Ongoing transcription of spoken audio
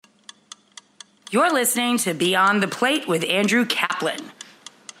You're listening to Beyond the Plate with Andrew Kaplan.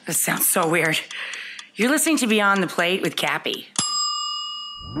 This sounds so weird. You're listening to Beyond the Plate with Cappy.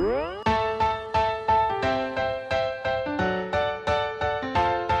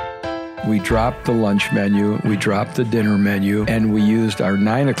 We dropped the lunch menu, we dropped the dinner menu, and we used our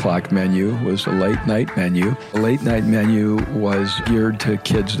 9 o'clock menu, was a late night menu. The late night menu was geared to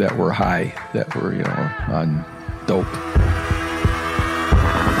kids that were high, that were, on dope.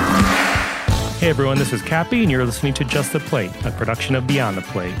 Hey everyone, this is Cappy, and you're listening to Just the Plate, a production of Beyond the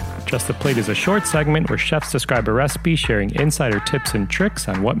Plate. Just the Plate is a short segment where chefs describe a recipe, sharing insider tips and tricks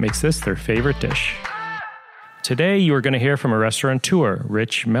on what makes this their favorite dish. Today, you are going to hear from a restaurateur,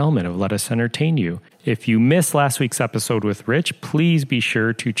 Rich Melman of Let Us Entertain You. If you missed last week's episode with Rich, please be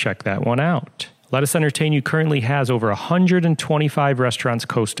sure to check that one out. Let Us Entertain You currently has over 125 restaurants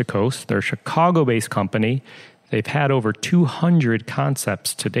coast to coast. They're a Chicago-based company. They've had over 200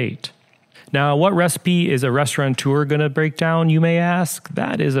 concepts to date. Now, what recipe is a restaurateur going to break down, you may ask?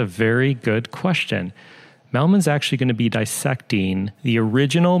 That is a very good question. Melman's actually going to be dissecting the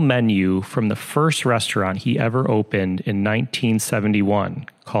original menu from the first restaurant he ever opened in 1971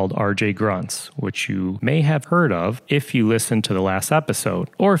 called RJ Grunt's, which you may have heard of if you listened to the last episode,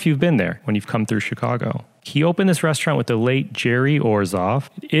 or if you've been there when you've come through Chicago. He opened this restaurant with the late Jerry Orzoff.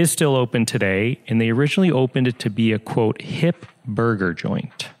 It is still open today, and they originally opened it to be a, quote, hip burger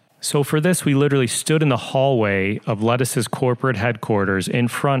joint. So for this, we literally stood in the hallway of Lettuce's corporate headquarters in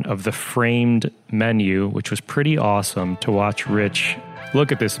front of the framed menu, which was pretty awesome to watch Rich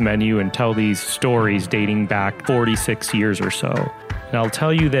look at this menu and tell these stories dating back 46 years or so. And I'll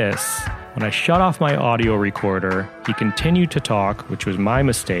tell you this, when I shut off my audio recorder, he continued to talk, which was my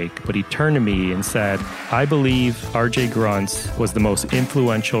mistake, but he turned to me and said, I believe RJ Grunt's was the most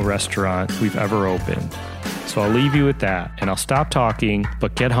influential restaurant we've ever opened. So I'll leave you with that, and I'll stop talking,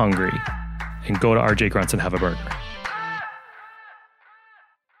 but get hungry, and go to RJ Grunt's and have a burger.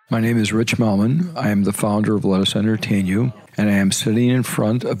 My name is Rich Melman. I am the founder of Let Us Entertain You, and I am sitting in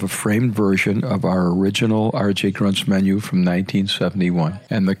front of a framed version of our original RJ Grunt's menu from 1971.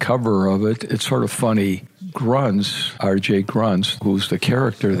 And the cover of it, it's sort of funny. Grunt's, RJ Grunt's, who's the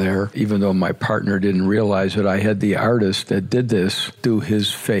character there, even though my partner didn't realize it, I had the artist that did this do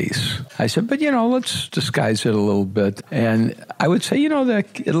his face. I said, but let's disguise it a little bit. And I would say,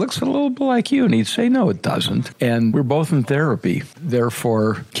 that it looks a little bit like you. And he'd say, no, it doesn't. And we're both in therapy.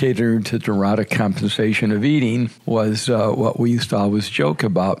 Therefore, catering to neurotic compensation of eating was what we used to always joke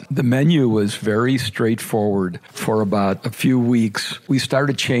about. The menu was very straightforward for about a few weeks. We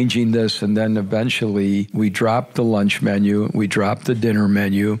started changing this, and then eventually we dropped the lunch menu, we dropped the dinner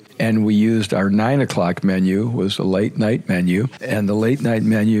menu, and we used our 9 o'clock menu, was a late night menu. And the late night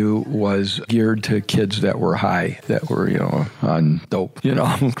menu was geared to kids that were high, that were, on dope,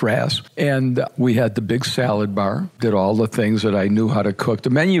 grass. And we had the big salad bar, did all the things that I knew how to cook. The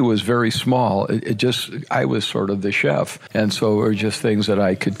menu was very small. I was sort of the chef. And so it were just things that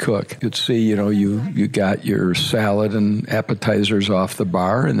I could cook. You'd see, you got your salad and appetizers off the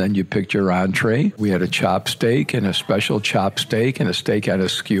bar, and then you picked your entree. We had a chop steak and a special chop steak and a steak on a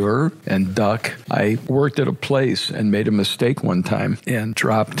skewer and duck. I worked at a place and made a mistake one time and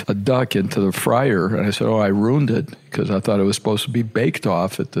dropped a duck into the fryer. And I said, I ruined it because I thought it was supposed to be baked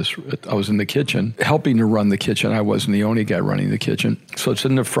off I was in the kitchen, helping to run the kitchen. I wasn't the only guy running the kitchen. So it's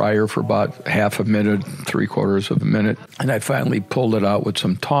in the fryer for about half a minute, 3/4 of a minute. And I finally pulled it out with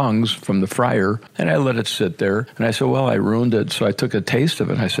some tongs from the fryer and I let it sit there. And I said, I ruined it. So I took a taste of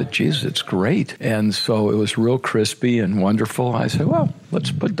it and I said, geez, it's great. And so it was real crispy and wonderful. I said,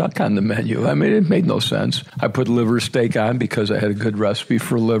 let's put duck on the menu. I mean, it made no sense. I put liver steak on because I had a good recipe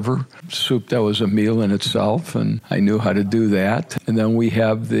for liver. Soup, that was a meal in itself, and I knew how to do that. And then we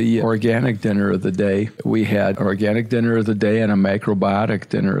have the organic dinner of the day. We had organic dinner of the day and a microbiotic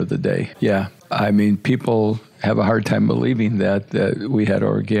dinner of the day. Yeah, I mean, people have a hard time believing that we had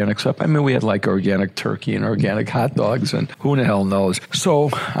organic stuff. I mean, we had like organic turkey and organic hot dogs, and who the hell knows. So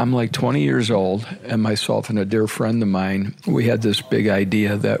I'm like 20 years old, and myself and a dear friend of mine, we had this big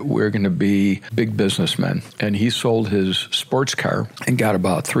idea that we're going to be big businessmen. And he sold his sports car and got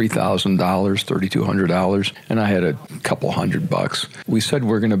about $3,000, $3,200, and I had a couple $100. We said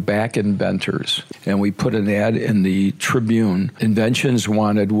we're going to back inventors, and we put an ad in the Tribune. Inventions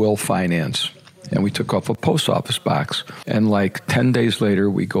wanted will finance. And we took off a post office box. And like 10 days later,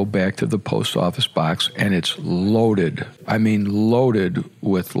 we go back to the post office box, and it's loaded. I mean, loaded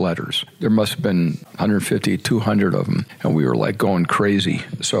with letters. There must have been 150, 200 of them. And we were like going crazy.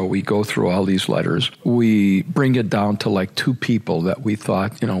 So we go through all these letters. We bring it down to like 2 people that we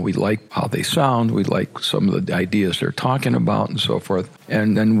thought, we like how they sound. We like some of the ideas they're talking about and so forth.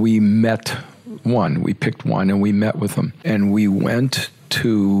 And then we met one. We picked one and we met with him. And we went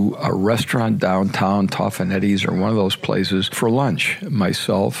to a restaurant downtown, Toffanetti's or one of those places, for lunch.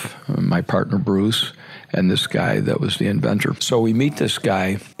 Myself, my partner Bruce, and this guy that was the inventor. So we meet this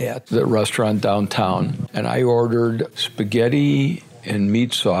guy at the restaurant downtown, and I ordered spaghetti and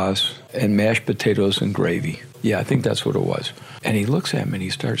meat sauce and mashed potatoes and gravy. Yeah, I think that's what it was. And he looks at me and he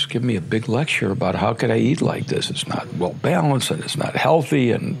starts giving me a big lecture about how could I eat like this? It's not well balanced and it's not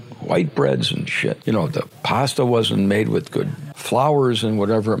healthy and white breads and shit. You know, the pasta wasn't made with good flours and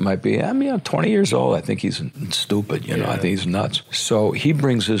whatever it might be. I mean, I'm 20 years old. I think he's stupid, you know. I think he's nuts. So he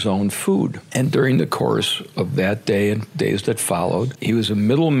brings his own food. And during the course of that day and days that followed, he was a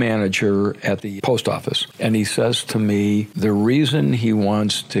middle manager at the post office. And he says to me, the reason he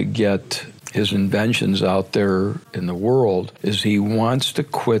wants to get his inventions out there in the world is he wants to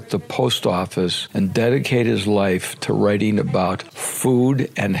quit the post office and dedicate his life to writing about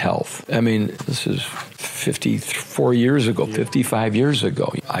food and health. I mean, this is 54 years ago, 55 years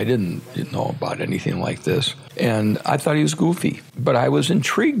ago. I didn't know about anything like this. And I thought he was goofy, but I was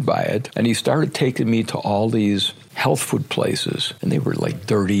intrigued by it. And he started taking me to all these health food places, and they were like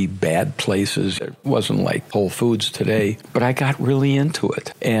dirty, bad places. It wasn't like Whole Foods today, but I got really into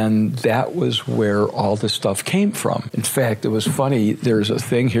it. And that was where all the stuff came from. In fact, it was funny. There's a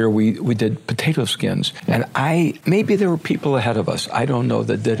thing here. We did potato skins, and maybe there were people ahead of us. I don't know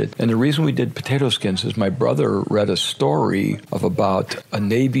that did it. And the reason we did potato skins is my brother read a story of about a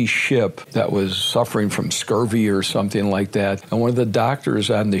Navy ship that was suffering from scurvy or something like that. And one of the doctors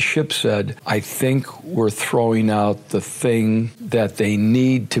on the ship said, I think we're throwing out the thing that they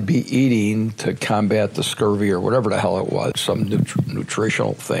need to be eating to combat the scurvy or whatever the hell it was, some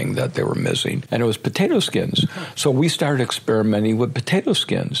nutritional thing that they were missing. And it was potato skins. So we started experimenting with potato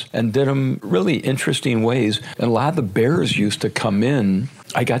skins and did them really interesting ways. And a lot of the bears used to come in.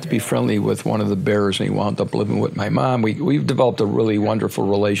 I got to be friendly with one of the bears, and he wound up living with my mom. We've developed a really wonderful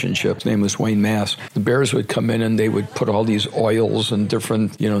relationship. His name was Wayne Mass. The bears would come in, and they would put all these oils and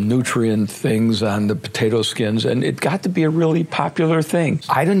different, nutrient things on the potato skins, and it got to be a really popular thing.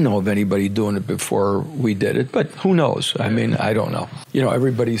 I didn't know of anybody doing it before we did it, but who knows? I mean, I don't know.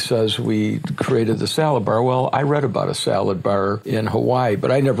 Everybody says we created the salad bar. Well, I read about a salad bar in Hawaii, but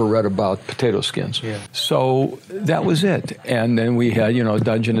I never read about potato skins. Yeah. So that was it. And then we had,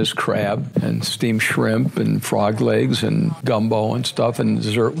 Dungeness crab and steamed shrimp and frog legs and gumbo and stuff, and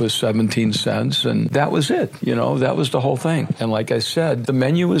dessert was 17 cents, and that was it. That was the whole thing. And like I said, the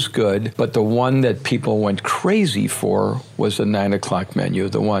menu was good, but the one that people went crazy for was the 9 o'clock menu,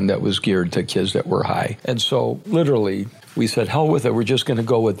 the one that was geared to kids that were high. And so literally, we said, hell with it, we're just going to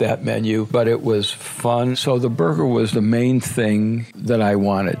go with that menu. But it was fun. So the burger was the main thing that I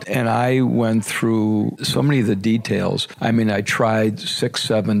wanted. And I went through so many of the details. I mean, I tried 6,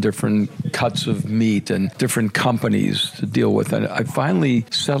 7 different cuts of meat and different companies to deal with. And I finally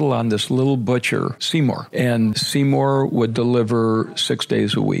settled on this little butcher, Seymour. And Seymour would deliver 6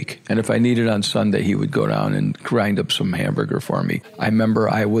 days a week. And if I needed on Sunday, he would go down and grind up some hamburger for me. I remember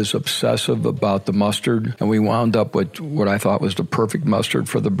I was obsessive about the mustard, and we wound up with what I thought was the perfect mustard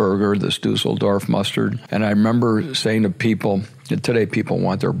for the burger, this Dusseldorf mustard. And I remember saying to people, today people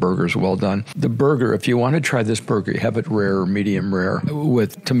want their burgers well done. The burger, if you want to try this burger, you have it rare or medium rare.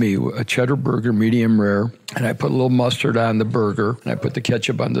 To me, a cheddar burger, medium rare. And I put a little mustard on the burger, and I put the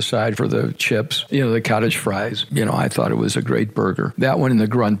ketchup on the side for the chips, the cottage fries. I thought it was a great burger. That one and the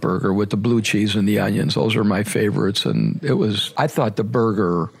Grunt burger with the blue cheese and the onions, those are my favorites. And I thought the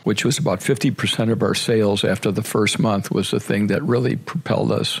burger, which was about 50% of our sales after the first month, was the thing that really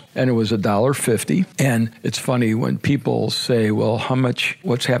propelled us. And it was $1.50. And it's funny when people say, well,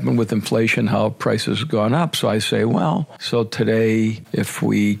 what's happened with inflation, how prices have gone up? So I say, so today, if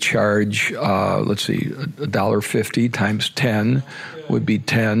we charge, $1.50 times 10 would be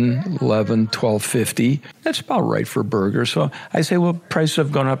 10, 11, 12.50. That's about right for burgers. So I say, prices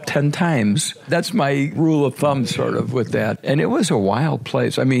have gone up 10 times. That's my rule of thumb sort of with that. And it was a wild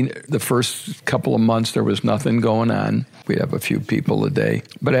place. I mean, the first couple of months, there was nothing going on. We'd have a few people a day.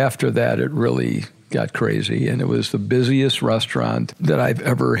 But after that, it really got crazy, and it was the busiest restaurant that I've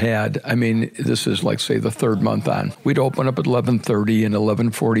ever had. I mean, this is like, say, the third month on. We'd open up at 11:30, and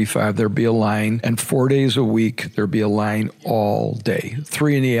 11:45 there'd be a line, and 4 days a week there'd be a line all day.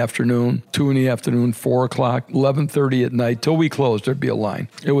 3 in the afternoon, 2 in the afternoon, 4 o'clock, 11:30 at night, till we closed, there'd be a line.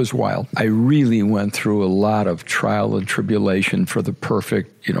 It was wild. I really went through a lot of trial and tribulation for the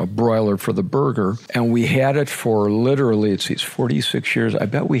perfect broiler for the burger. And we had it for literally, it's 46 years. I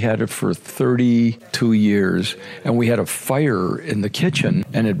bet we had it for 30 2 years, and we had a fire in the kitchen,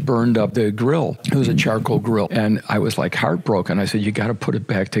 and it burned up the grill. It was a charcoal grill, and I was like heartbroken. I said, you got to put it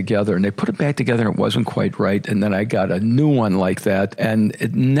back together. And they put it back together, and it wasn't quite right. And then I got a new one like that, and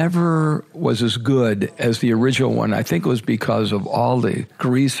it never was as good as the original one. I think it was because of all the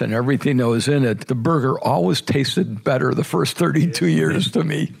grease and everything that was in it. The burger always tasted better the first 32 years to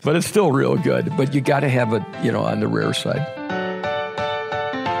me, but it's still real good. But you got to have it, on the rare side.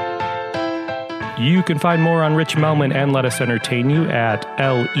 You can find more on Rich Melman and Let Us Entertain You at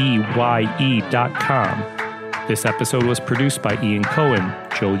leye.com. This episode was produced by Ian Cohen,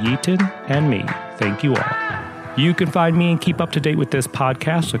 Joe Yeaton, and me. Thank you all. You can find me and keep up to date with this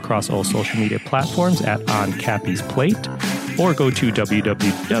podcast across all social media platforms at On Cappy's Plate, or go to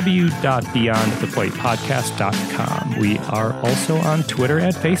www.beyondtheplatepodcast.com. We are also on Twitter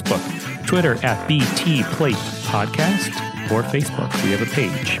and Facebook. Twitter at BT Plate Podcast, or Facebook. We have a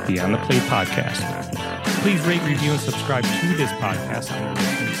page, Beyond the Plate Podcast. Please rate, review, and subscribe to this podcast on your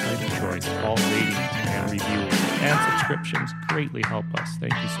listening site of choice. All ratings and reviews and subscriptions greatly help us.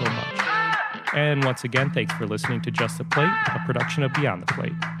 Thank you so much. And once again, thanks for listening to Just the Plate, a production of Beyond the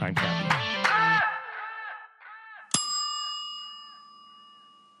Plate. I'm Cappy.